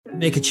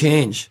make a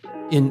change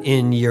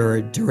in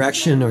your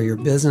direction or your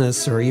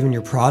business or even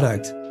your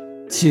product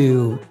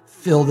to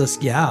fill this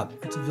gap,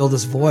 to fill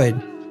this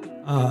void,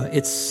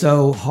 it's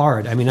so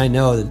hard. I mean, I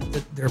know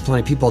that there are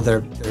plenty of people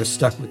that are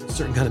stuck with a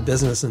certain kind of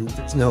business and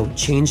there's no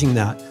changing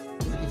that.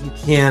 If you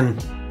can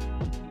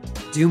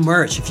do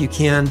merch, if you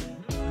can,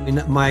 I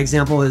mean, my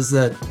example is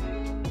that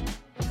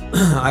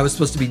I was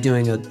supposed to be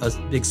doing a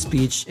big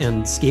speech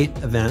and skate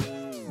event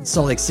in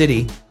Salt Lake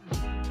City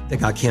that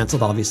got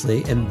canceled,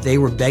 obviously, and they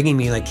were begging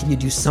me, like, can you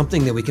do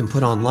something that we can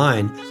put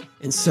online?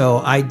 And so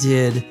I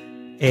did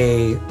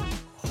a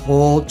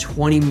whole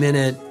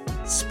 20-minute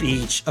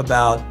speech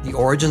about the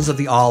origins of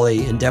the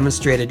Ollie and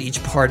demonstrated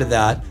each part of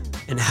that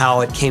and how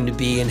it came to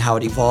be and how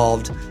it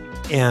evolved.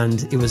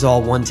 And it was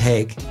all one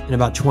take in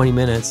about 20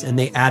 minutes. And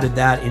they added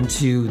that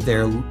into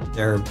their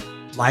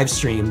live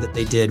stream that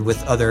they did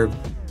with other,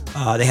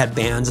 they had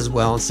bands as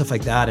well and stuff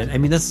like that. And I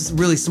mean, that's a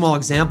really small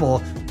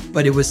example,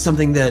 but it was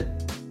something that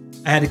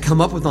I had to come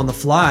up with on the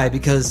fly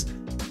because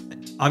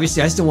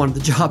obviously I still wanted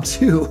the job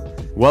too.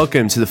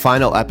 Welcome to the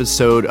final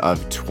episode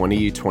of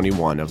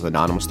 2021 of the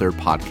Anonymous Third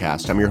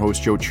Podcast. I'm your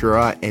host, Joe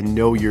Chura, and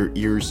no, your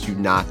ears do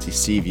not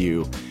deceive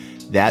you.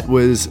 That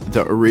was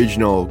the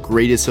original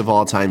greatest of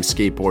all time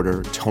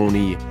skateboarder,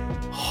 Tony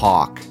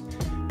Hawk.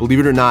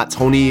 Believe it or not,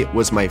 Tony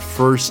was my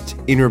first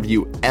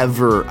interview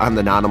ever on the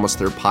Anonymous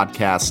Third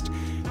Podcast.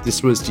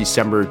 This was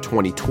December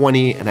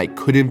 2020, and I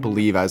couldn't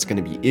believe I was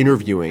going to be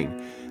interviewing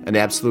an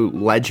absolute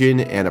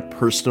legend and a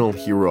personal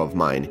hero of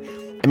mine.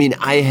 I mean,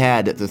 I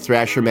had the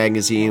Thrasher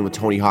magazine with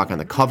Tony Hawk on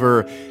the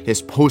cover,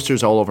 his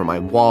posters all over my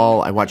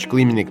wall. I watched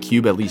Gleaming the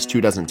Cube at least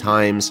 24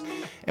 times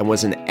and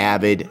was an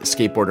avid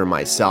skateboarder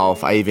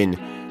myself. I even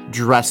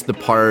dressed the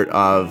part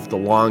of the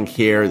long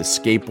hair, the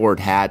skateboard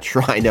hat,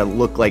 trying to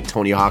look like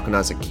Tony Hawk when I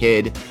was a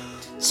kid.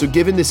 So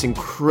given this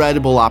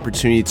incredible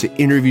opportunity to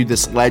interview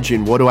this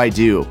legend, what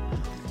do?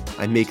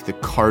 I make the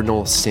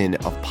cardinal sin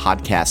of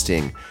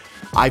podcasting.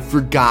 I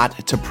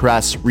forgot to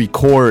press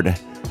record.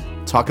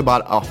 Talk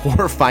about a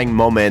horrifying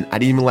moment. I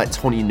didn't even let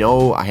Tony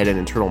know. I had an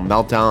internal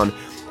meltdown.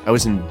 I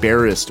was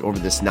embarrassed over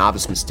this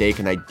novice mistake,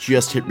 and I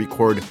just hit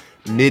record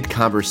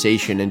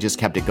mid-conversation and just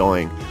kept it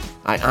going.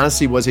 I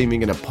honestly wasn't even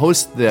going to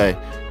post the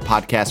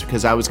podcast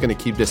because I was going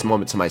to keep this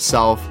moment to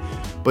myself.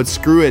 But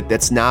screw it.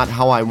 That's not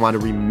how I want to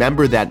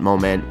remember that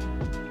moment.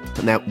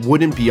 And that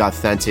wouldn't be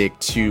authentic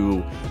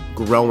to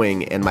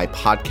growing and my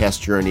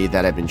podcast journey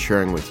that I've been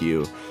sharing with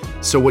you.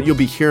 So what you'll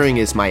be hearing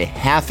is my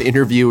half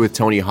interview with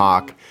Tony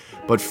Hawk.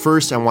 But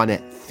first, I want to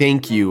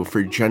thank you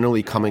for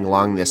generally coming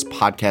along this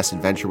podcast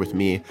adventure with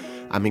me.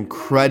 I'm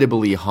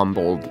incredibly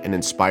humbled and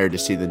inspired to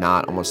see the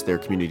Not Almost There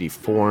community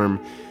form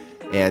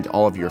and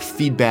all of your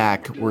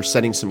feedback. We're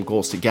setting some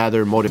goals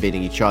together,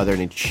 motivating each other,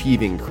 and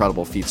achieving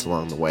incredible feats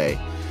along the way.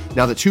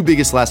 Now, the two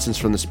biggest lessons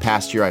from this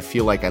past year I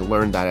feel like I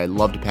learned that I'd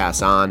love to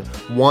pass on.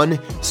 One,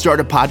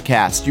 start a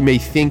podcast. You may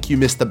think you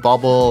missed the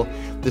bubble.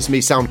 This may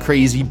sound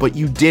crazy, but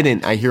you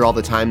didn't. I hear all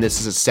the time this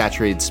is a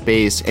saturated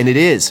space, and it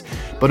is.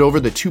 But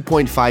over the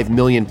 2.5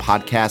 million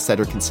podcasts that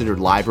are considered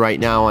live right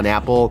now on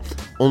Apple,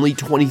 only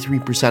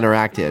 23% are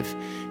active.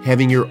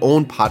 Having your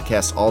own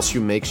podcast also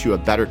makes you a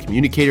better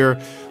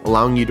communicator,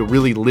 allowing you to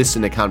really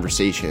listen to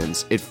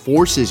conversations. It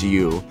forces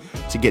you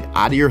to get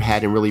out of your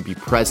head and really be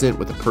present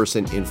with the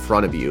person in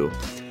front of you.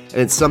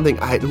 And it's something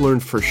I had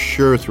learned for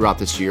sure throughout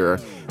this year.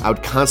 I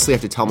would constantly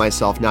have to tell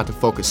myself not to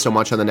focus so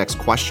much on the next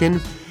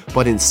question,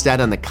 but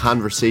instead on the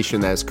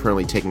conversation that is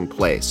currently taking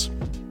place.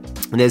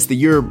 And as the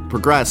year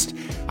progressed,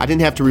 I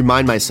didn't have to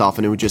remind myself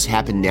and it would just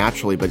happen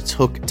naturally, but it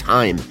took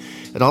time.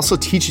 It also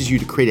teaches you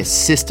to create a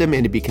system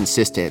and to be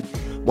consistent.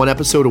 One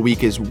episode a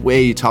week is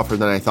way tougher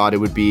than I thought it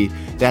would be.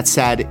 That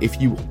said, if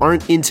you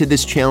aren't into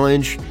this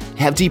challenge,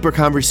 have deeper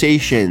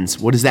conversations.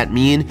 What does that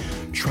mean?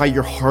 Try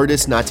your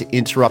hardest not to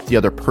interrupt the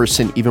other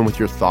person, even with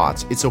your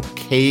thoughts. It's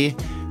okay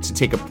to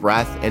take a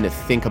breath and to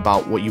think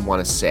about what you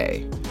want to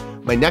say.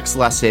 My next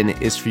lesson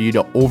is for you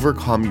to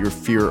overcome your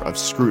fear of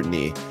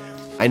scrutiny.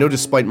 I know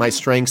despite my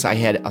strengths, I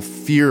had a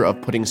fear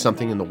of putting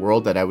something in the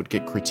world that I would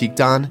get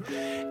critiqued on,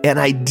 and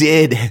I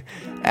did.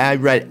 I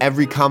read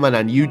every comment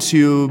on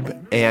YouTube,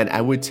 and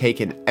I would take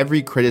in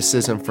every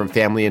criticism from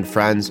family and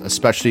friends,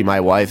 especially my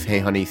wife. Hey,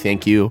 honey,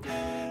 thank you.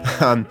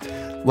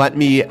 Let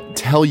me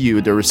tell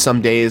you, there were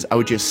some days I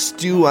would just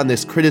stew on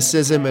this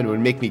criticism, and it would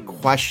make me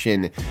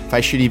question if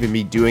I should even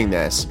be doing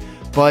this.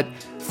 But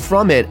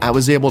from it, I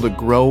was able to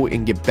grow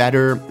and get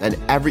better, and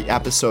every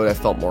episode I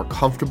felt more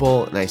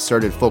comfortable, and I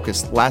started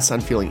focused less on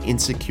feeling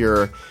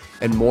insecure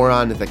and more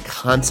on the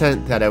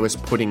content that I was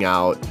putting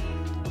out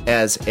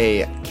as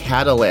a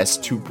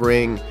catalyst to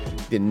bring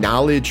the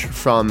knowledge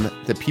from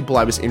the people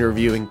I was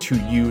interviewing to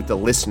you, the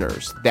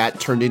listeners. That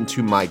turned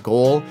into my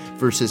goal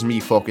versus me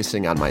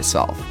focusing on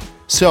myself.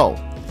 So,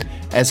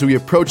 as we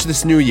approach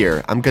this new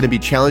year, I'm going to be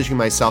challenging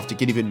myself to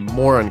get even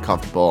more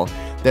uncomfortable.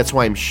 That's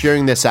why I'm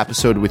sharing this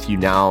episode with you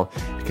now,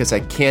 because I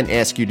can't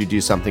ask you to do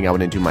something I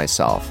wouldn't do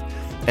myself.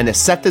 And to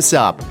set this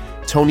up,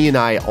 Tony and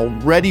I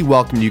already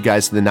welcomed you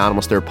guys to the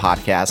Anonymous Third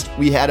Podcast.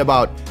 We had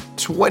about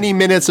 20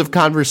 minutes of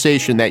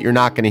conversation that you're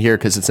not going to hear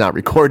because it's not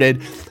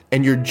recorded.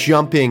 and you're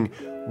jumping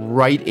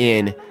right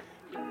in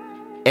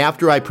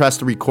after I press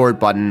the record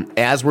button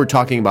as we're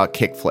talking about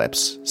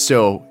kickflips.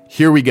 So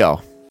here we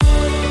go.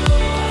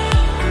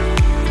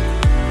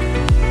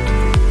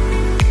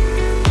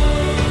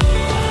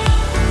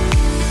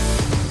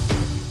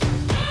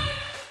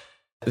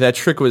 That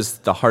trick was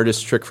the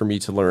hardest trick for me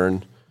to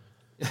learn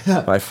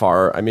by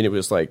far. I mean, it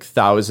was like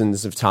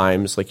thousands of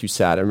times, like you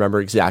said. I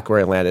remember exactly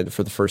where I landed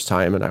for the first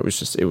time, and it was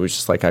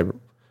just like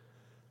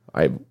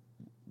I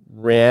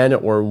ran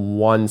or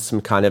won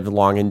some kind of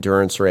long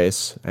endurance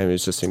race. And it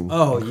was just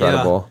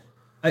incredible.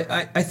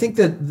 Yeah. I think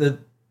that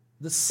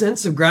the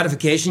sense of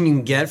gratification you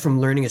can get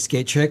from learning a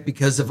skate trick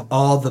because of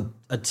all the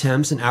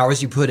attempts and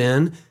hours you put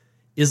in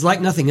is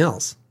like nothing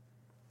else.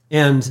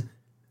 And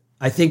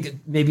I think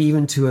maybe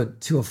even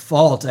to a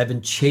fault, I've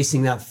been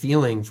chasing that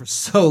feeling for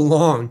so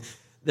long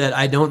that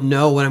I don't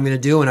know what I'm going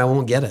to do and I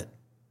won't get it.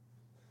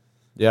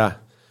 Yeah.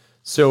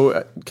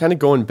 So kind of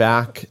going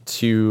back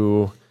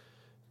to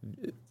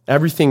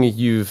everything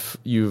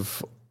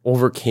you've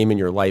overcame in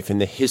your life and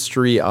the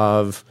history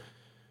of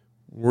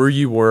where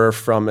you were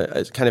from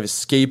a kind of a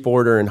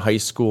skateboarder in high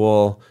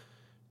school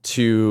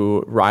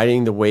to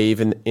riding the wave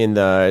in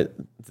the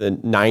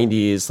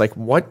 90s, like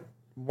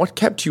what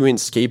kept you in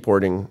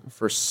skateboarding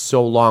for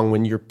so long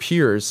when your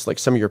peers, like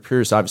some of your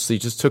peers obviously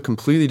just took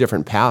completely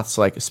different paths,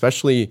 like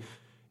especially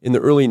in the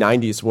early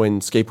 90s when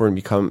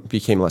skateboarding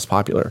became less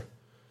popular?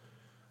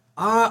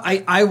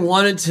 I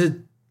wanted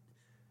to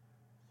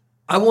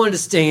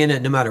stay in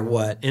it no matter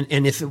what.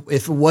 And if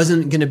it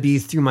wasn't going to be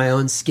through my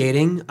own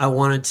skating, I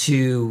wanted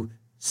to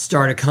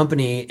start a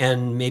company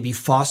and maybe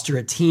foster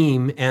a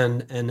team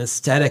and an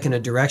aesthetic and a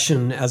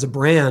direction as a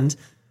brand,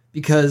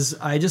 because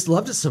I just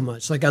loved it so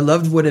much. Like I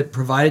loved what it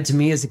provided to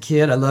me as a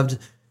kid. I loved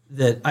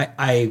that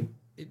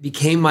it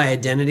became my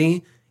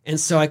identity. And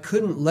so I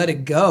couldn't let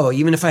it go,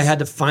 even if I had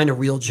to find a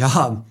real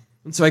job.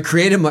 And so I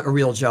created a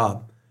real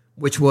job,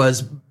 which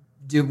was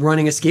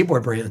running a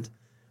skateboard brand.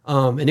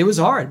 And it was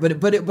hard,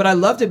 but I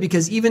loved it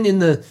because even in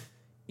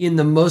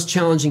the most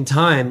challenging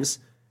times,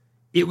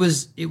 it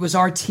was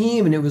our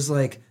team. And it was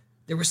like,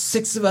 there were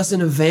 6 of us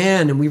in a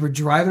van and we were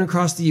driving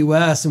across the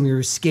US and we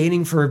were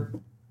skating for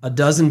a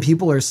dozen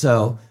people or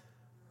so,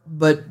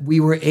 but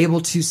we were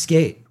able to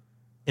skate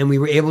and we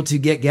were able to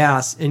get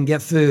gas and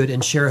get food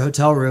and share a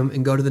hotel room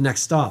and go to the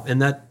next stop.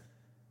 And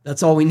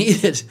that's all we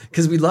needed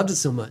because we loved it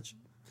so much.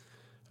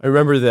 I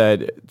remember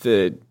that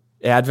the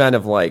advent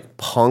of like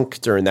punk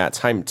during that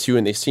time too,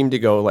 and they seemed to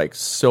go like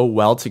so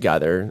well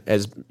together.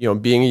 As you know,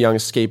 being a young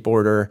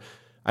skateboarder,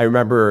 I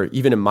remember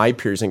even in my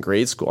peers in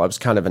grade school, I was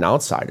kind of an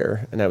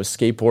outsider and I was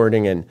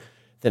skateboarding, and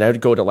then I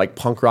would go to like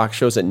punk rock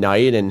shows at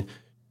night. And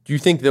do you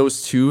think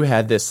those two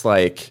had this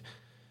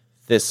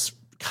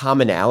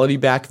commonality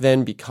back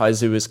then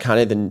because it was kind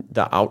of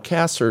the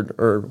outcasts,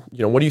 or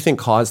what do you think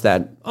caused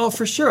that? Oh,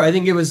 for sure. I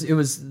think it was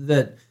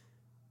that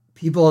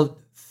people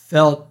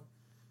felt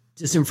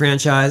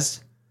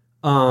disenfranchised.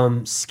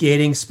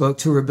 Skating spoke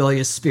to a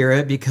rebellious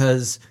spirit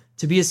because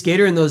to be a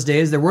skater in those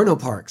days, there were no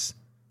parks.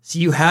 So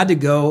you had to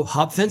go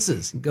hop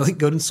fences, go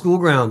to school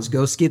grounds,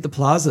 go skate the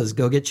plazas,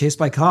 go get chased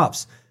by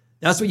cops.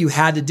 That's what you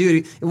had to do.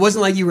 It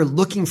wasn't like you were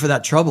looking for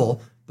that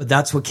trouble, but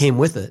that's what came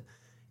with it.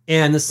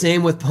 And the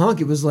same with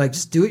punk. It was like,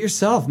 just do it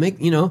yourself.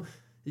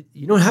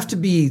 You don't have to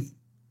be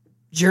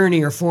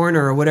Journey or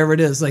Foreigner or whatever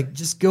it is. Like,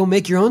 just go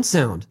make your own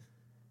sound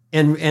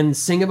and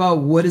sing about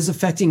what is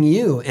affecting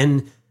you.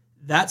 And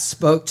that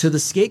spoke to the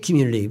skate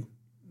community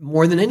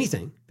more than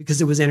anything because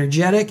it was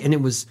energetic and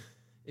it was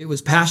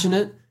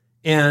passionate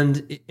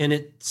and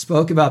it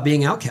spoke about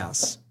being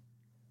outcasts.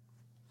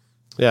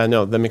 Yeah,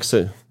 no, that makes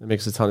a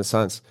ton of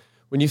sense.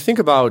 When you think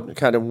about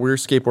kind of where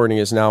skateboarding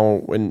is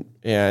now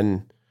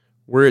and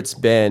where it's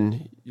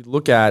been, you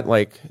look at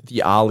like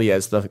the ollie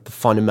as the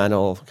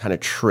fundamental kind of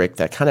trick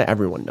that kind of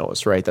everyone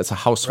knows, right? That's a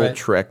household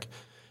trick.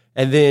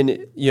 And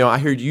then, I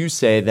heard you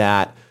say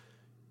that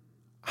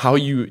how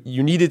you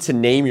needed to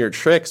name your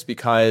tricks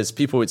because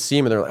people would see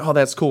them and they're like, oh,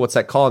 that's cool. What's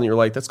that called? And you're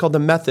like, that's called the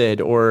method,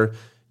 or,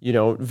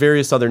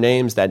 various other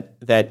names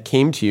that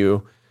came to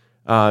you.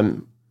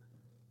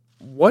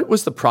 What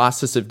was the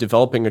process of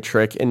developing a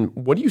trick, and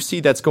what do you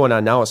see that's going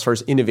on now as far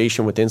as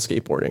innovation within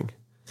skateboarding?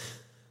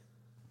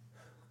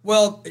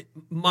 Well,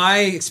 my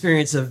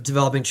experience of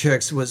developing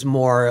tricks was a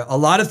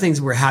lot of things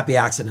were happy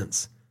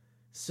accidents.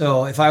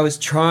 So if I was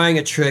trying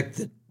a trick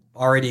that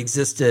already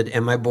existed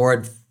and my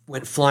board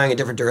went flying a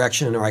different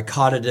direction or I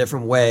caught it a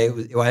different way,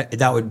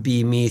 that would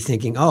be me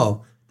thinking,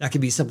 oh, that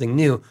could be something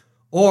new.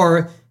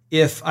 Or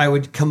if I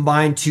would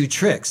combine 2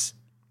 tricks,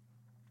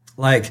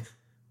 like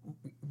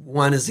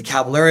one is the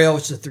Caballero,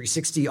 which is a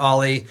 360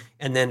 ollie,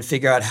 and then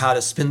figure out how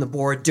to spin the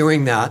board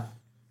doing that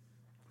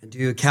and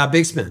do a cab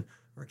big spin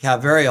or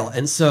cab varial.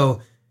 And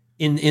so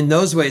in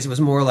those ways, it was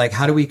more like,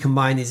 how do we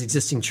combine these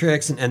existing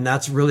tricks? And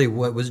that's really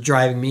what was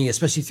driving me,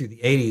 especially through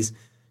the 80s.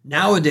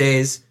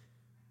 Nowadays,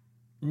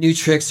 new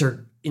tricks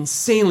are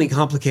insanely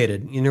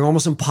complicated. They're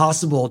almost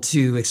impossible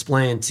to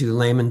explain to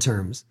layman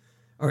terms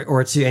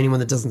or to anyone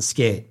that doesn't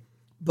skate.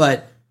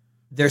 But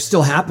they're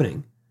still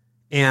happening.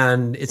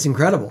 and it's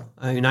incredible.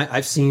 I mean,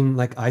 I've seen,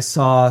 like, I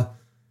saw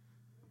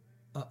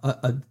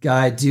a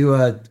guy do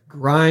a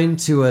grind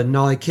to a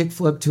nollie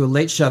kickflip to a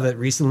late shove it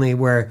recently,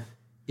 where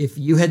if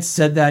you had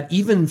said that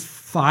even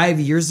 5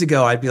 years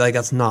ago, I'd be like,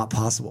 that's not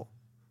possible.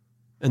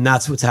 And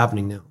that's what's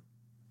happening now.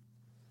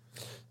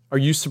 Are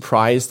you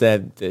surprised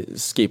that the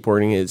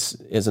skateboarding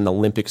is an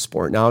Olympic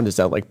sport now? Does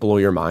that like blow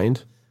your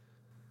mind?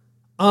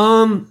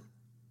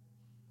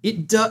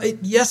 It does.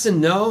 Yes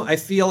and no. I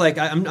feel like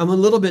I'm a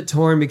little bit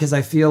torn, because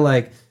I feel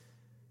like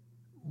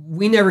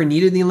we never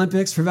needed the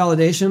Olympics for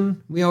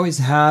validation. We always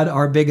had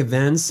our big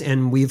events,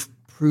 and we've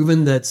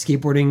proven that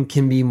skateboarding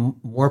can be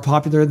more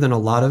popular than a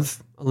lot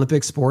of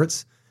Olympic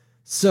sports.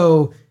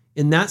 So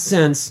in that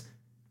sense,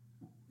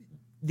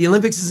 the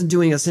Olympics isn't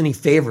doing us any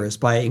favors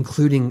by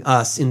including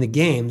us in the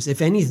games.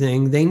 If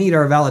anything, they need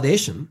our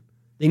validation.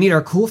 They need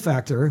our cool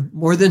factor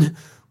more than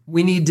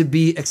we need to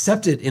be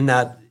accepted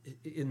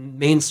in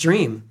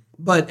mainstream.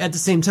 But at the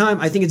same time,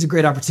 I think it's a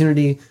great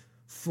opportunity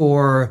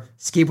for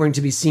skateboarding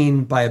to be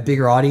seen by a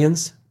bigger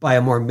audience, by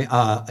a more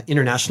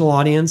international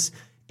audience.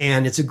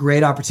 And it's a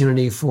great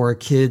opportunity for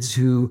kids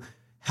who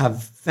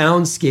have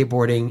found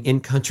skateboarding in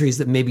countries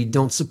that maybe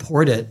don't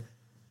support it,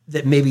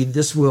 that maybe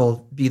this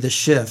will be the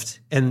shift,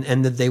 and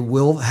that they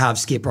will have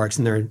skate parks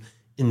in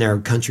their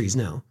countries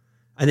now.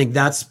 I think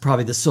that's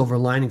probably the silver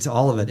lining to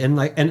all of it. And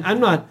I'm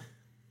not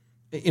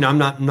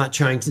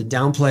trying to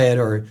downplay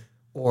it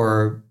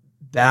or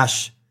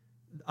bash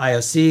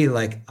IOC.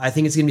 Like, I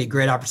think it's going to be a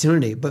great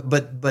opportunity,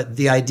 but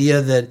the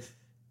idea that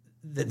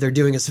they're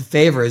doing us a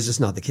favor is just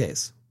not the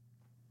case.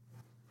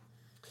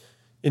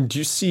 And do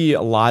you see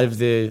a lot of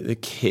the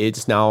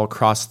kids now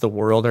across the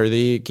world, are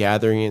they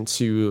gathering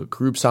into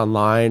groups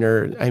online?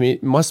 Or, I mean,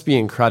 it must be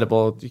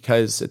incredible,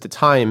 because at the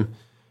time,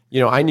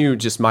 I knew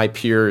just my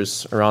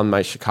peers around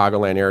my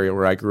Chicagoland area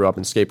where I grew up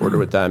and skateboarded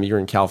with them. You're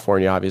in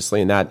California, obviously,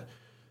 and that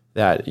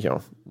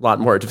a lot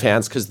more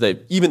advanced, because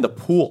even the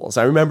pools.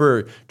 I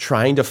remember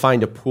trying to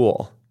find a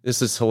pool. This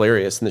is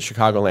hilarious, in the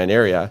Chicagoland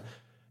area.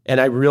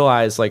 And I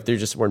realized, like, there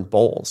just weren't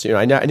bowls.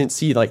 I didn't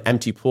see like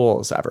empty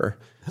pools ever.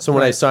 So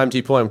when I saw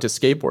empty pool, I went to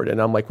skateboard, and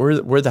I'm like,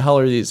 where the hell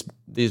are these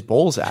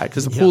bowls at?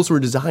 Because the pools were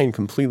designed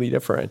completely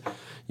different,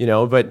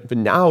 But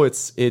now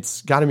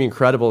it's got to be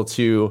incredible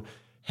to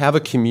have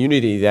a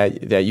community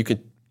that you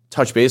could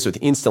touch base with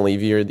instantly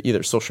via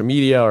either social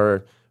media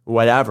or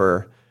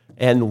whatever,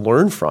 and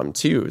learn from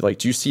too. Like,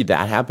 do you see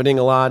that happening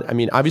a lot? I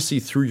mean, obviously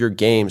through your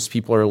games,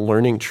 people are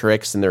learning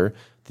tricks and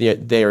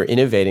they are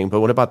innovating.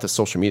 But what about the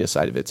social media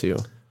side of it too?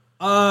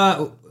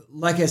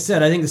 Like I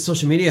said, I think the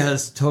social media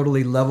has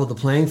totally leveled the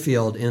playing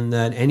field, in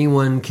that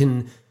anyone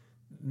can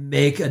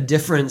make a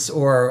difference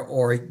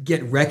or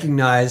get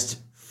recognized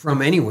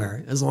from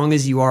anywhere, as long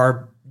as you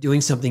are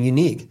doing something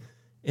unique.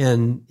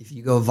 And if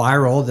you go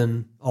viral,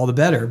 then all the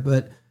better.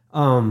 But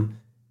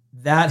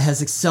that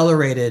has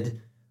accelerated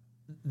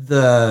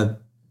the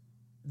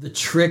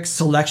trick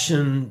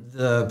selection,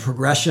 the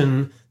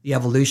progression, the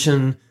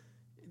evolution.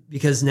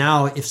 Because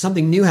now, if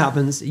something new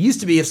happens, it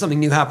used to be if something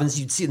new happens,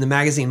 you'd see it in the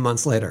magazine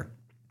months later,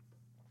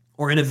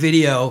 or in a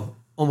video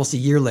almost a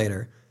year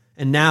later.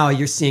 And now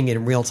you're seeing it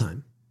in real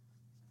time.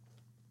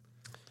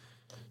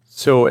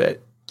 So I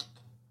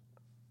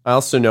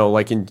also know,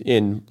 like,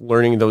 in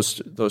learning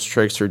those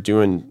tricks, or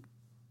doing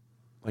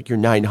like your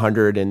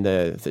 900 and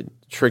the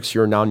tricks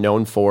you're now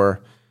known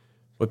for,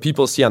 what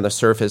people see on the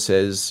surface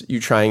is you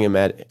trying them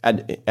at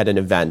an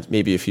event,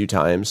 maybe a few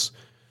times,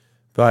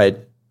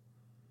 but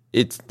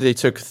they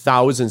took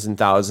thousands and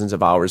thousands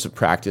of hours of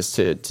practice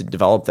to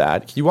develop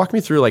that. Can you walk me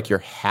through like your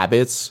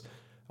habits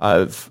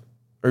or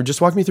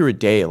just walk me through a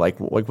day? Like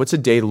what's a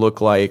day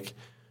look like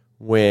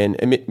when,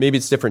 and maybe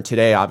it's different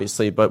today,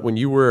 obviously, but when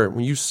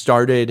you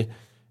started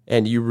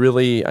and you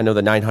really, I know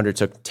the 900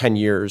 took 10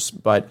 years,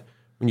 but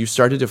when you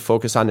started to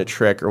focus on a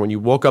trick, or when you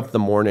woke up in the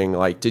morning,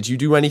 like, did you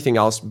do anything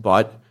else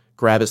but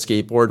grab a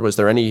skateboard? Was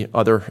there any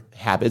other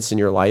habits in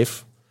your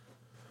life?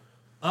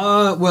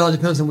 Well, it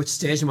depends on which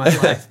stage of my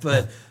life,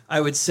 but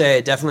I would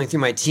say definitely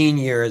through my teen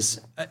years,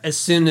 as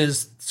soon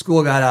as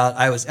school got out,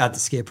 I was at the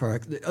skate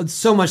park.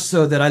 So much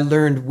so that I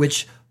learned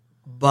which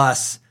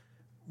bus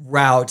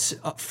route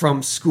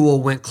from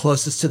school went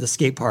closest to the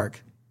skate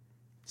park.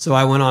 So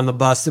I went on the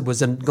bus that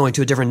was going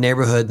to a different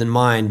neighborhood than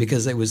mine,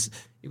 because it was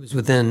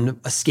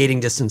within a skating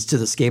distance to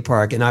the skate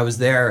park. And I was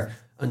there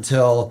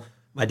until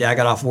my dad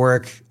got off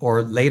work,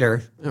 or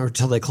later, or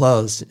until they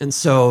closed. And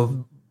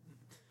so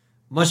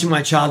much of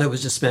my childhood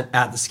was just spent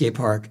at the skate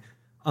park.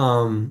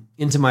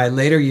 Into my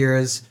later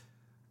years,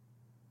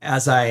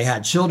 as I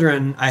had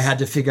children, I had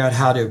to figure out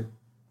how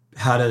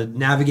to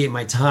navigate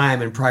my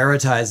time and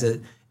prioritize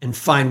it and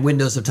find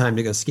windows of time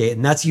to go skate.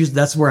 And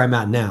that's where I'm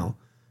at now,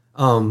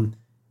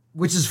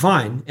 which is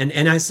fine. And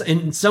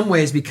in some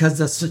ways,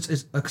 because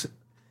it's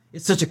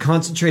such a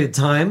concentrated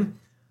time,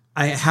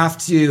 I have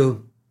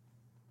to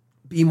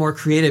be more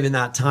creative in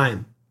that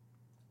time.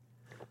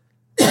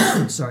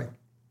 Sorry.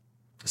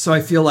 So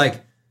I feel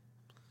like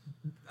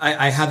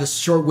I have this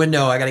short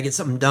window. I got to get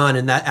something done,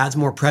 and that adds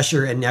more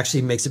pressure and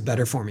actually makes it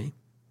better for me.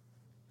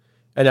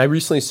 And I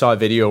recently saw a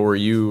video where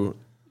you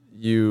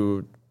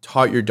you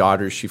taught your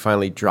daughter, she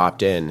finally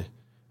dropped in.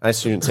 I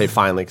shouldn't say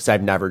finally because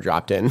I've never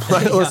dropped in.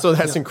 So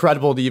that's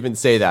incredible to even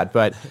say that.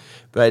 But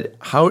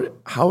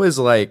how is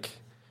like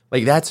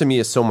that to me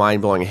is so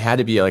mind blowing. It had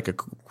to be like a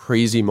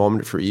crazy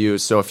moment for you.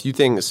 So a few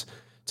things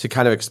to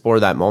kind of explore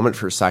that moment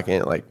for a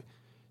second. Like,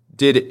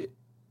 did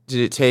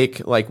it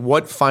take, like,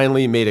 what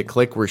finally made it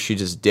click where she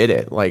just did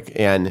it? Like,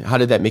 and how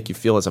did that make you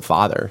feel as a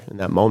father in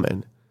that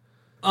moment?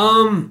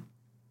 Well,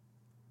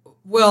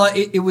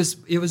 it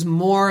was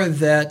more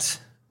that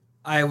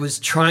I was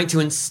trying to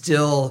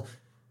instill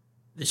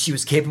that she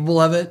was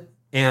capable of it,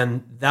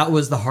 and that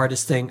was the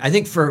hardest thing. I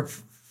think from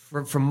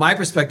my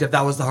perspective,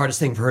 that was the hardest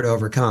thing for her to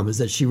overcome, is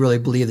that she really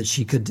believed that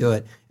she could do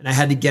it, and I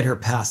had to get her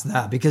past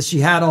that because she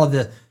had all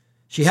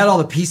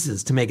the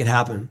pieces to make it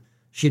happen.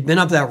 She'd been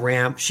up that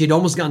ramp. She'd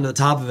almost gotten to the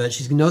top of it.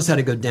 She knows how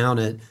to go down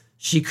it.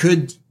 She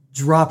could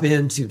drop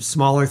into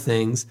smaller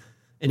things.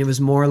 And it was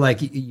more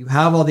like, you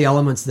have all the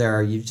elements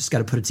there. You just got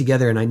to put it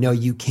together. And I know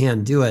you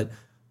can do it.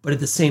 But at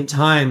the same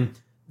time,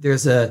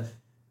 there's a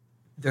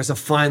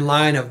fine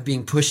line of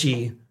being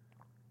pushy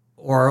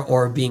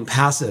or being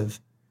passive.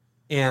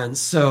 And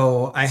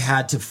so I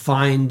had to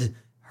find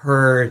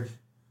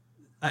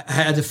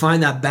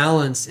that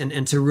balance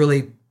and to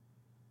really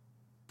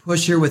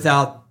push her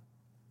without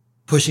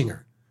pushing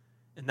her.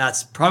 And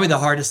that's probably the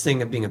hardest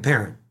thing of being a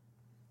parent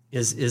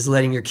is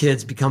letting your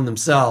kids become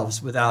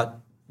themselves without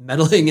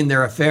meddling in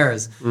their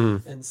affairs.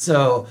 And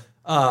so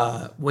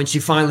when she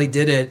finally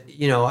did it,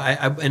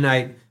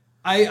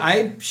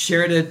 I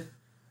shared it.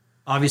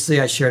 Obviously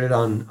I shared it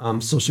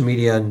on social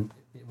media and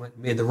it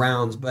made the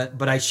rounds,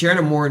 but I shared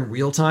it more in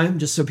real time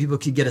just so people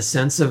could get a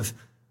sense of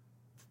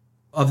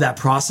that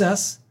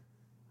process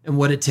and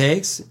what it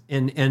takes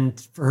and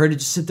for her to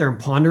just sit there and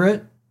ponder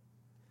it.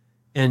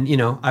 And,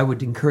 I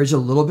would encourage a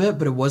little bit,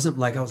 but it wasn't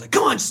like I was like,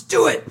 come on, just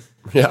do it.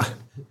 Yeah.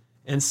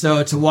 And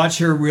so to watch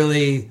her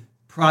really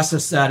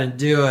process that and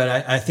do it,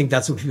 I think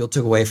that's what people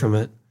took away from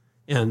it.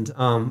 And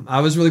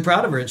I was really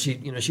proud of her. And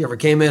she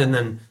overcame it. And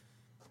then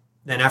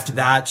after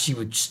that, she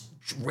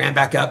ran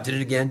back up, did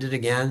it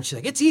again. She's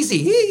like, it's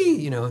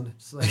easy. And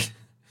it's like,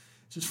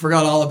 just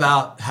forgot all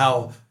about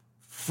how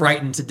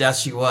frightened to death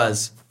she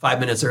was 5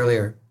 minutes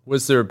earlier.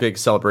 Was there a big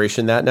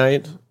celebration that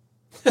night?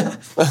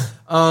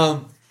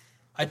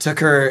 I took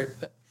her,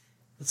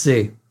 let's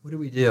see, what did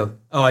we do?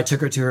 Oh, I took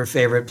her to her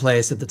favorite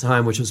place at the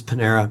time, which was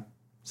Panera,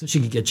 so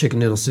she could get chicken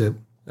noodle soup.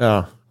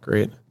 Oh,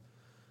 great.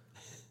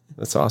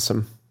 That's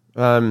awesome.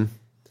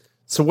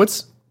 So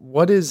what's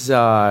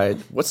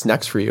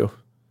next for you?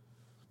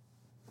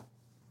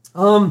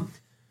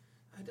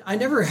 I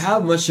never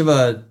have much of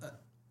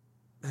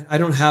I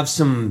don't have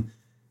some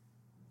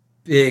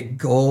big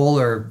goal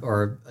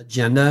or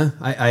agenda.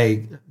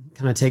 I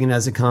kind of taking it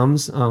as it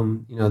comes.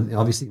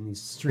 Obviously in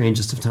these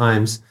strangest of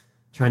times,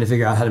 trying to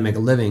figure out how to make a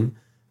living.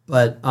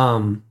 But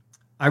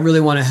I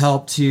really want to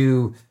help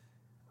to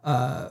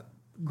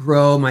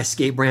grow my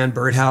skate brand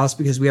Birdhouse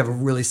because we have a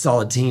really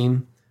solid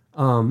team.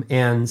 And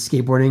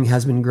skateboarding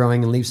has been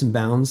growing in leaps and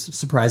bounds,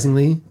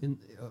 surprisingly,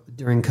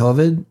 during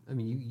COVID. I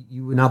mean,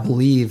 you would not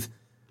believe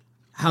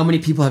how many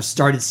people have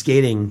started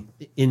skating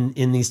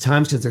in these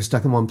times because they're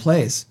stuck in one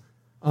place.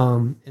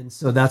 And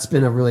so that's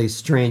been a really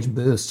strange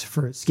boost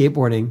for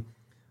skateboarding.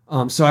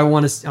 So I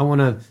want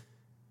to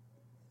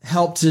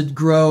help to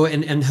grow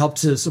and help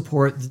to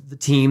support the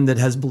team that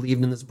has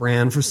believed in this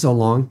brand for so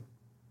long.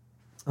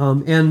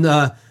 And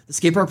the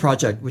Skate Park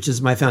Project, which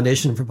is my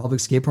foundation for public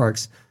skate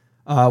parks.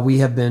 We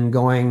have been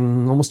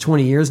going almost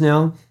 20 years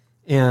now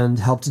and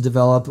helped to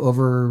develop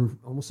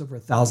almost over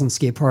 1,000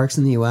 skate parks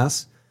in the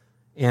U.S.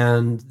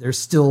 And there's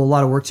still a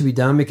lot of work to be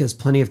done because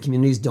plenty of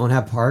communities don't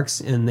have parks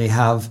and they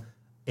have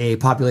a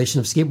population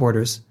of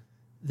skateboarders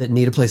that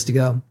need a place to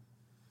go.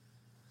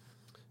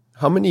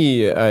 How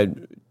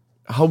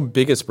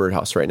big is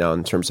Birdhouse right now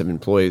in terms of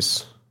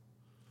employees?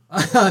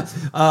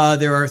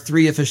 There are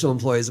 3 official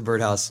employees of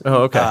Birdhouse.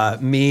 Oh, okay.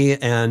 Me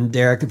and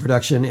Derek in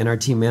production and our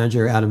team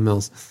manager, Adam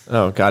Mills.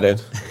 Oh, got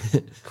it.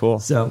 Cool.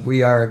 So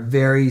we are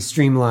very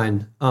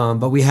streamlined,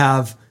 but we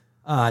have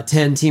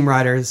 10 team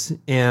riders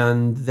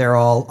and they're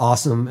all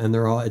awesome. And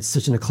it's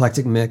such an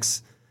eclectic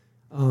mix,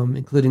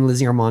 including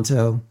Lizzie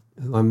Armanto,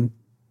 who I'm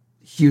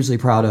hugely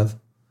proud of.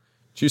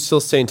 Do you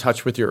still stay in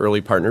touch with your early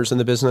partners in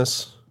the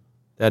business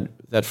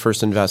that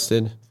first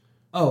invested?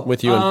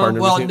 With you and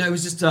partnered with you? No, it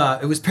was just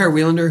it was Per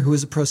Wieslander, who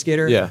was a pro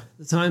skater at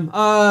the time.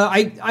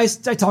 I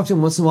talked to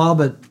him once in a while,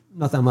 but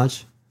not that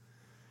much.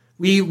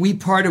 We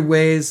parted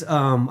ways.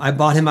 I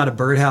bought him out of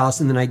Birdhouse,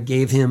 and then I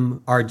gave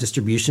him our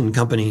distribution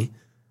company.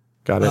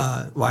 Got it.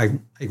 I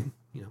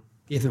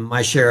gave him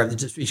my share of the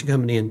distribution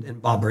company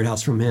and bought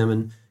Birdhouse from him,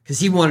 and because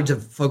he wanted to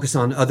focus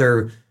on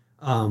other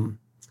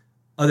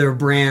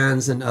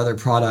brands and other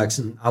products,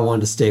 and I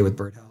wanted to stay with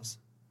Birdhouse.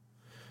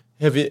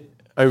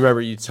 I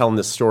remember you telling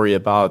this story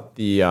about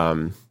the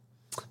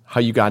how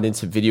you got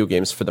into video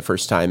games for the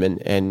first time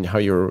and how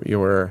you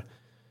were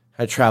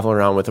traveling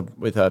around with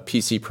a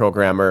PC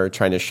programmer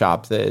trying to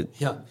shop the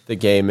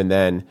game, and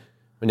then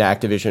when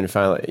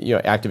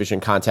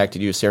Activision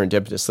contacted you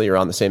serendipitously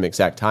around the same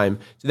exact time.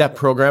 Did that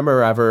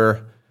programmer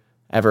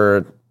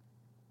ever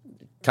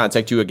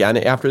contact you again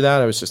after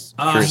that? I was just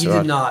curious. He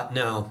did not.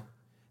 No.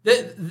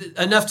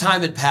 Enough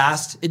time had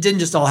passed. It didn't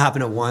just all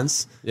happen at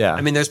once. Yeah. I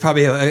mean, there's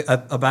probably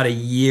about a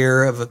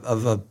year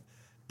of a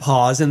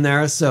pause in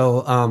there.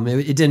 So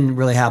it didn't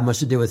really have much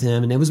to do with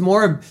him. And it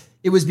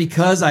was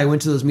because I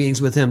went to those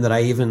meetings with him that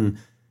I even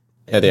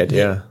had the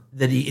idea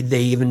that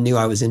they even knew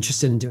I was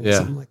interested in doing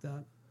something like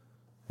that.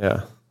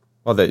 Yeah.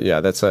 Well,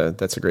 that's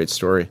a great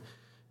story.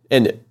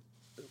 And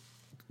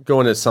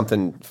going to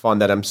something fun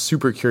that I'm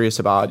super curious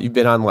about. You've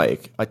been on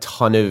like a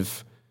ton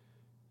of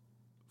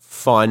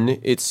fun.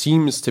 It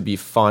seems to be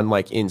fun,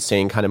 like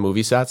insane kind of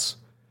movie sets.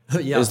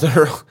 Yeah.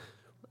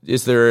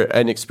 Is there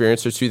an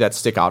experience or two that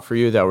stick out for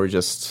you that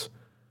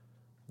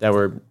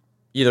were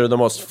either the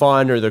most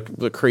fun or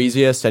the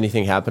craziest?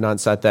 Anything happen on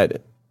set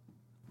that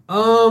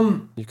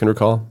you can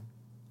recall?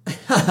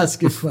 That's a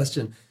good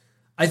question.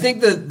 I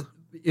think that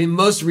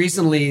most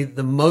recently,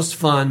 the most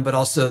fun, but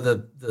also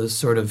the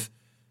sort of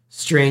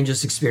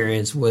strangest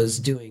experience was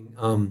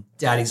doing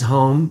Daddy's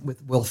Home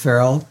with Will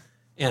Ferrell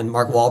and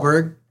Mark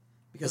Wahlberg,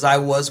 because I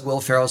was Will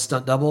Ferrell's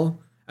stunt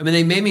double. I mean,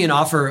 they made me an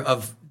offer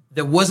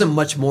that wasn't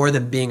much more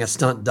than being a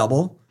stunt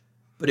double,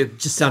 but it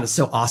just sounded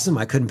so awesome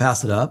I couldn't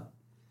pass it up.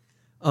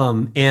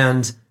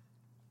 And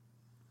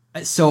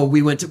so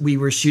we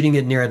were shooting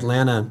it near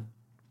Atlanta,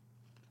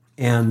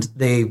 and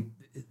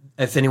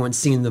if anyone's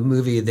seen the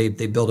movie,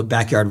 they build a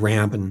backyard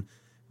ramp, and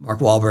Mark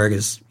Wahlberg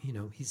is,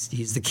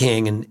 he's the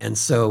king. And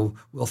so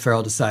Will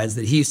Ferrell decides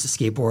that he used to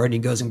skateboard, and he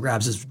goes and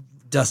grabs his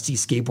dusty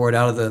skateboard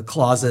out of the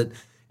closet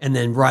and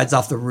then rides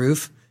off the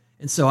roof.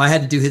 And so I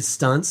had to do his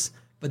stunts,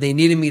 but they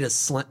needed me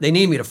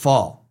to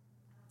fall.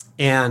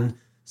 And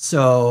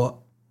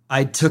so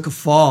I took a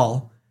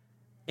fall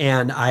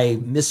and I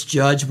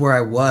misjudged where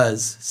I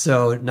was.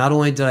 So not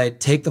only did I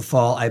take the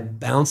fall, I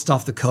bounced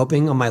off the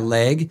coping on my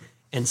leg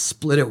and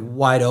split it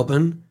wide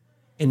open.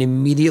 And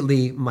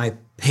immediately my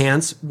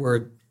pants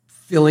were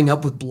filling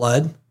up with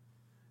blood.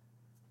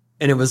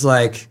 And it was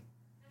like,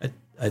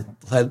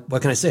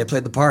 what can I say? I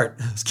played the part.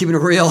 I was keeping it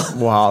real.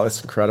 Wow,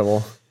 that's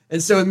incredible.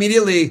 And so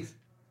immediately,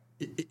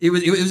 it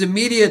was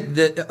immediate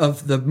that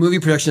of the movie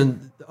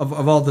production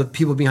of all the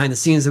people behind the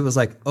scenes. It was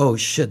like, oh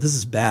shit, this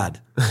is bad.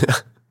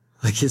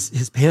 Like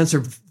his pants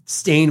are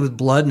stained with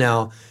blood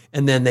now.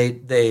 And then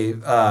they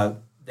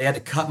had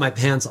to cut my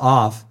pants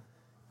off,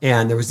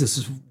 and there was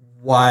this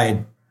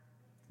wide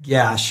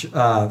gash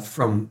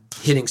from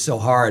hitting so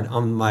hard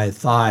on my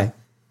thigh,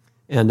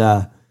 and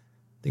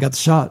they got the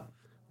shot.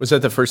 Was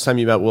that the first time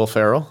you met Will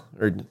Ferrell,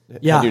 or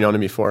had you known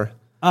him before?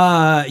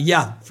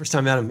 Yeah, first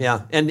time I met him.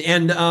 Yeah,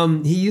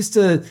 and he used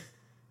to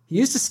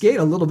skate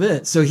a little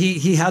bit, so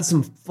he had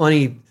some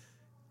funny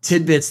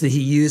tidbits that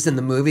he used in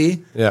the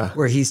movie. Yeah,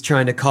 where he's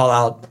trying to call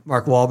out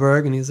Mark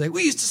Wahlberg, and he's like,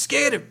 "We used to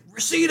skate at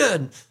Reseda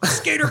and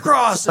Skater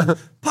Cross and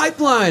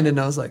Pipeline," and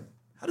I was like,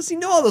 "How does he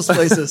know all those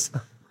places?"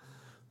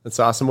 That's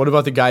awesome. What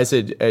about the guys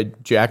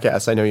at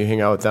Jackass? I know you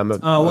hang out with them.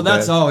 Oh, well,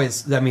 that's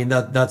always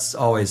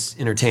always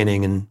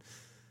entertaining and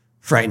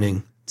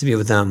frightening to be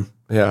with them.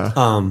 Yeah.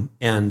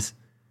 And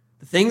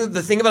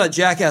the thing about a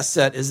Jackass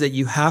set is that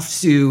you have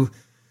to,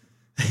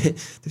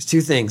 there's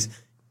two things.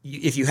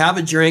 If you have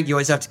a drink, you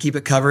always have to keep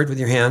it covered with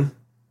your hand,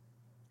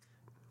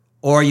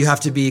 or you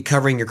have to be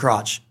covering your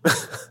crotch.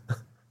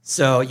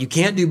 So you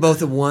can't do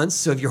both at once.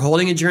 So if you're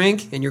holding a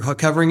drink and you're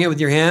covering it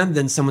with your hand,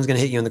 then someone's going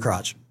to hit you in the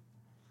crotch.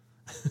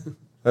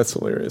 That's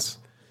hilarious.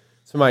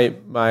 So my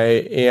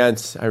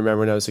aunt, I remember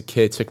when I was a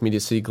kid, took me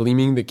to see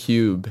Gleaming the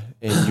Cube,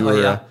 and you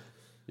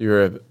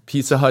were a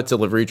Pizza Hut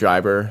delivery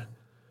driver,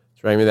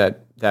 driving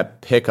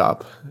that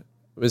pickup.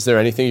 Was there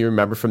anything you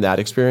remember from that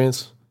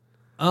experience?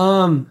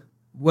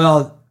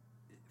 Well,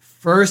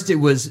 first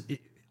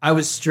I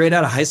was straight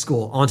out of high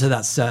school onto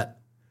that set.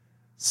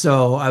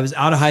 So I was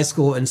out of high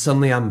school, and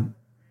suddenly I'm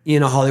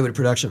in a Hollywood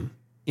production,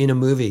 in a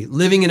movie,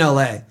 living in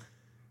LA.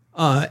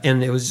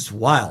 And it was just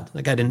wild.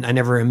 Like I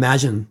never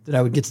imagined that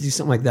I would get to do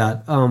something like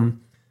that. And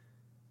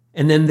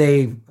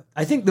then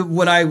I think that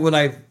what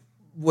I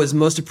was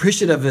most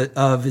appreciative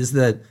of is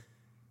that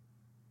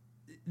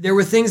there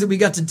were things that we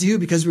got to do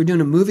because we were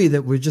doing a movie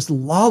that were just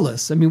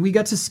lawless. I mean, we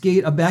got to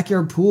skate a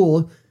backyard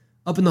pool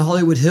up in the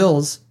Hollywood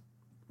Hills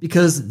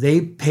because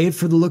they paid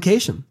for the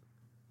location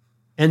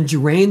and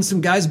drained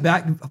some guy's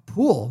back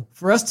pool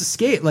for us to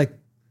skate. Like,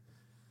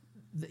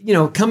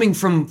 coming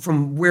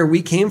from where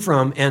we came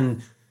from,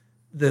 and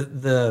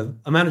the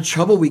amount of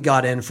trouble we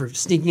got in for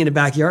sneaking into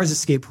backyards to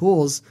skate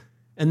pools,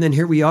 and then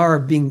here we are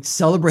being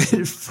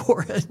celebrated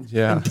for it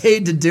and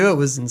paid to do it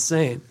was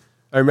insane.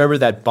 I remember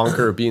that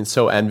bunker being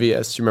so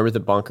envious. You remember the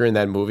bunker in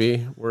that movie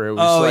where it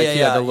was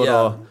the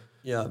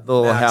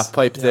little half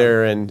pipe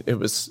there, and it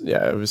was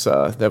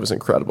that was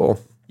incredible.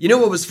 You know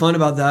what was fun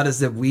about that is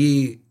that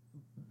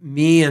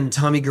me and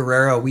Tommy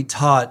Guerrero, we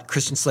taught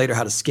Christian Slater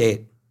how to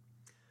skate.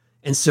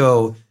 And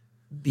so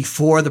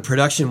before the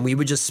production, we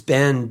would just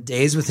spend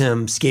days with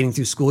him skating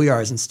through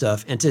schoolyards and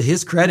stuff. And to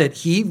his credit,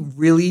 he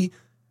really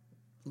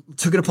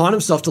took it upon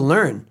himself to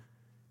learn.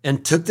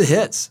 and took the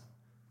hits.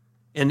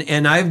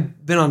 And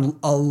I've been on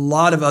a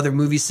lot of other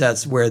movie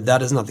sets where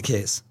that is not the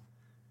case.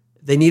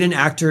 They need an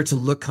actor to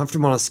look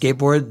comfortable on a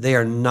skateboard. They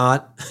are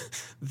not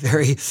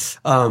very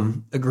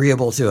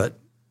agreeable to it.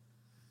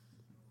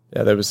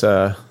 Yeah, that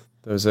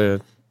was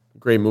a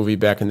great movie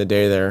back in the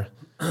day there.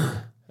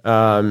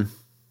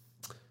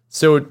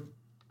 So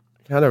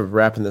kind of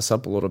wrapping this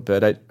up a little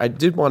bit, I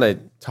did want to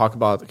talk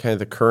about kind of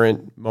the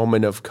current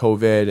moment of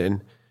COVID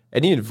and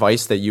any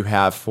advice that you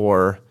have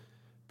for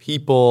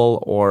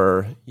people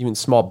or even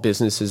small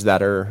businesses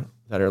that are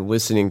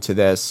listening to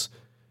this.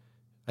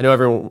 I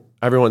know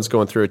everyone's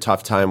going through a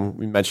tough time.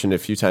 We mentioned it a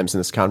few times in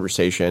this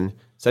conversation.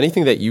 Is there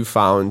anything that you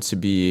found to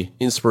be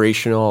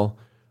inspirational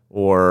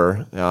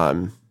or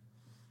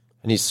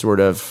any sort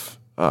of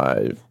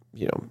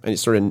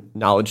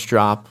knowledge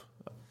drop,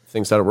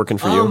 things that are working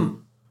for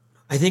you?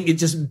 I think it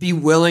just be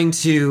willing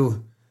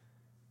to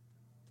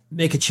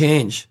make a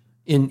change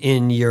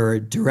in your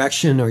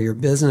direction or your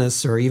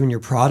business or even your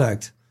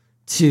product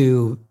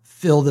to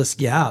fill this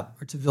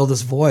gap or to fill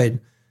this void.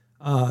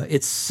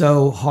 It's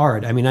so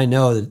hard. I mean, I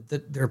know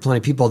that there are plenty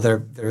of people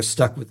that are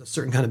stuck with a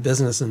certain kind of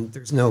business and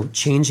there's no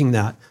changing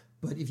that.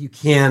 But if you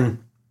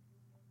can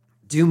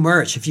do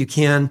merch, if you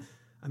can,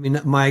 I mean,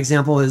 my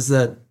example is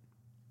that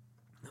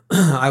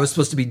I was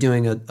supposed to be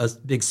doing a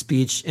big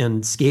speech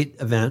and skate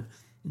event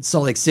in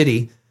Salt Lake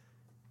City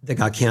that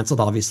got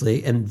canceled,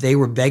 obviously. And they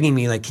were begging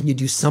me, like, can you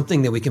do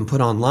something that we can put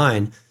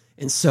online?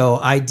 And so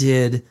I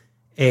did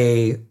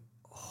a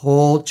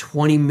whole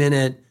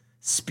 20-minute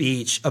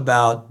speech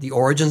about the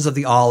origins of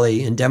the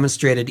Ollie and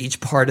demonstrated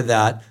each part of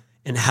that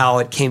and how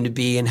it came to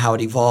be and how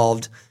it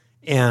evolved.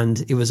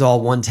 And it was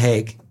all one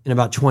take in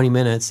about 20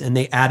 minutes. And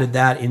they added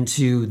that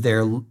into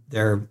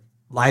their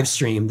live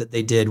stream that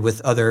they did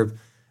with other,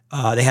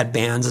 they had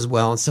bands as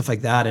well and stuff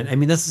like that. And I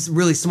mean, that's a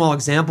really small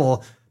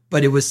example,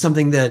 but it was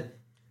something that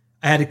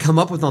I had to come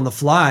up with on the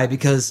fly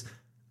because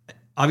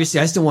obviously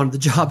I still wanted the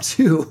job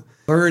to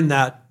learn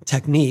that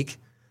technique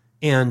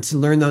and to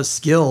learn those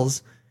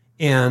skills.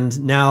 And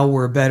now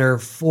we're better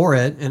for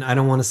it. And I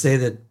don't want to say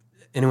that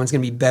anyone's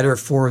going to be better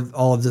for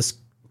all of this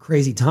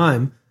crazy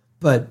time,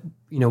 but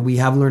we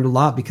have learned a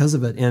lot because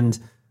of it. And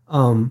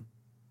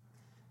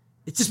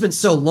it's just been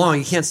so long.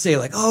 You can't say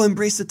like, oh,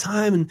 embrace the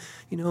time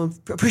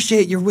and,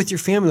 appreciate you're with your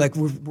family. Like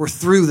we're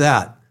through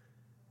that.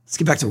 Let's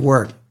get back to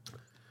work.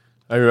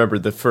 I remember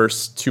the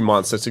first 2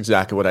 months, that's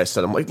exactly what I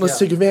said. I'm like, let's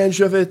take advantage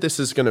of it. This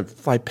is going to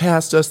fly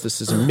past us.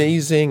 This is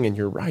amazing. And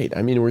you're right.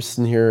 I mean, we're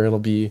sitting here, it'll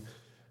be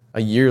a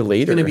year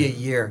later. It's going to be a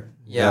year.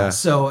 Yeah.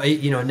 So,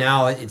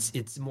 now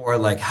it's more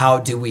like, how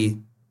do we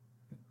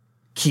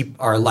keep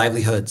our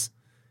livelihoods?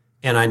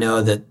 And I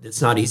know that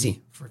it's not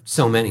easy for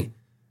so many.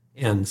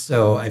 And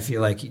so I feel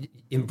like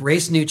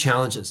embrace new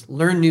challenges,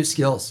 learn new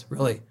skills,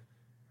 really.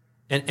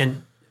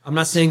 And I'm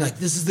not saying like,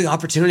 this is the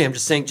opportunity. I'm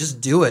just saying,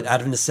 just do it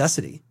out of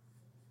necessity.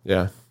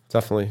 Yeah,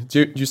 definitely.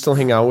 Do you still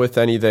hang out with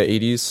any of the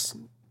 80s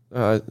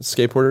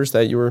skateboarders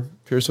that you were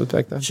peers with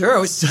back then? Sure. I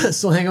was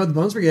still hanging out with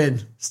the Bones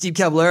Brigade. Steve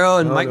Caballero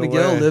and Mike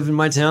McGill live in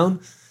my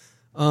town.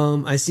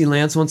 I see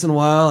Lance once in a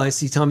while. I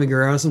see Tommy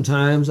Guerrero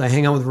sometimes. I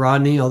hang out with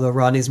Rodney, although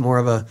Rodney's more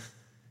of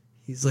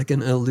he's like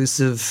an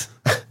elusive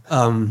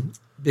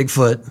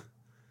Bigfoot.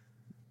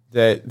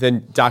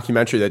 The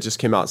documentary that just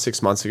came out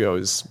 6 months ago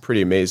is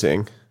pretty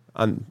amazing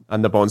on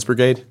the Bones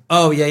Brigade.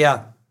 Oh,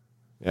 yeah.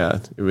 Yeah,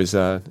 it was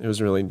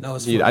really neat.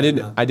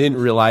 Fun, I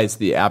didn't realize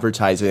the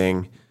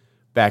advertising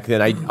back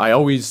then. I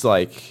always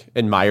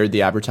admired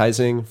the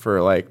advertising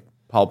for like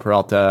Paul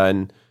Peralta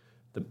and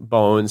the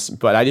Bones,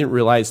 but I didn't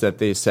realize that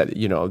they said,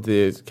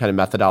 the kind of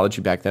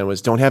methodology back then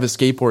was don't have a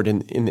skateboard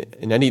in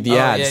any of the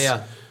ads.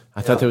 Yeah.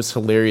 I thought that was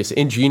hilarious,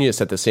 ingenious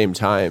at the same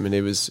time, and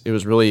it was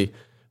really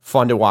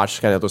fun to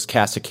watch kind of those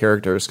cast of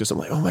characters because I'm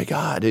like, oh my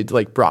God, it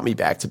like brought me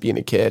back to being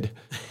a kid.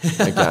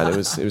 Again, it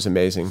was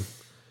amazing.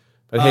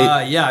 But hey,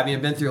 I mean,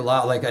 I've been through a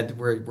lot. Like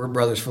we're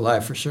brothers for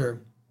life for sure.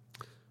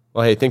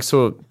 Well, hey, thanks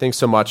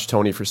so much,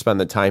 Tony, for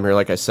spending the time here.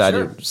 Like I said,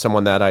 You're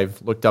someone that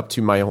I've looked up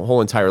to my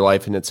whole entire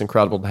life, and it's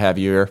incredible to have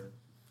you here.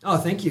 Oh,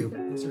 thank you.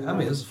 Thanks for having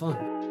me. This is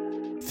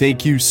fun.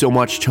 Thank you so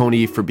much,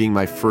 Tony, for being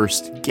my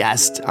first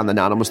guest on the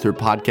Not Almost There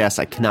podcast.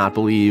 I cannot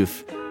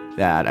believe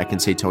that I can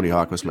say Tony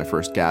Hawk was my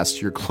first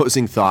guest. Your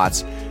closing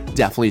thoughts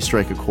definitely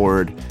strike a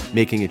chord,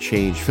 making a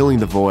change, filling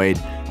the void.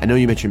 I know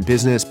you mentioned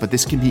business, but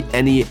this can be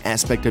any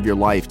aspect of your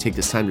life. Take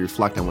this time to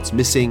reflect on what's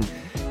missing,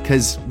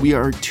 because we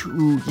are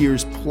 2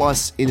 years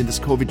plus into this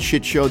COVID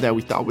shit show that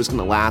we thought was going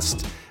to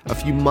last a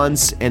few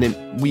months,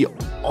 and we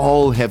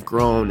all have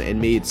grown and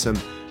made some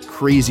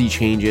crazy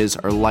changes.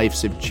 Our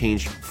lives have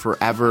changed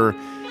forever.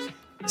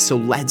 So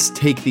let's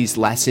take these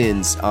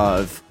lessons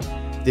of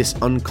this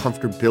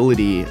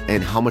uncomfortability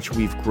and how much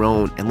we've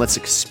grown, and let's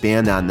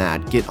expand on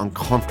that. Get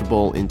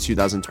uncomfortable in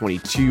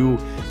 2022,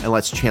 and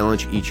let's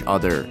challenge each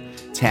other.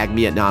 Tag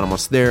me at Not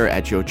Almost There,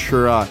 at Joe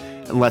Chura,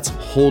 and let's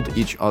hold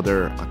each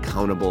other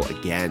accountable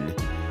again.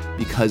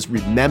 Because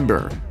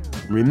remember,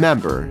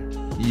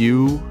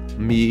 you,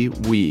 me,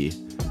 we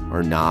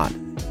are not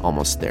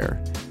almost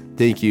there.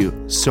 thank you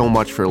so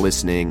much for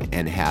listening,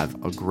 and have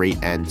a great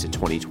end to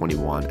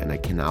 2021. And I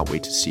cannot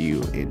wait to see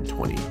you in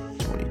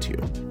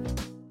 2022.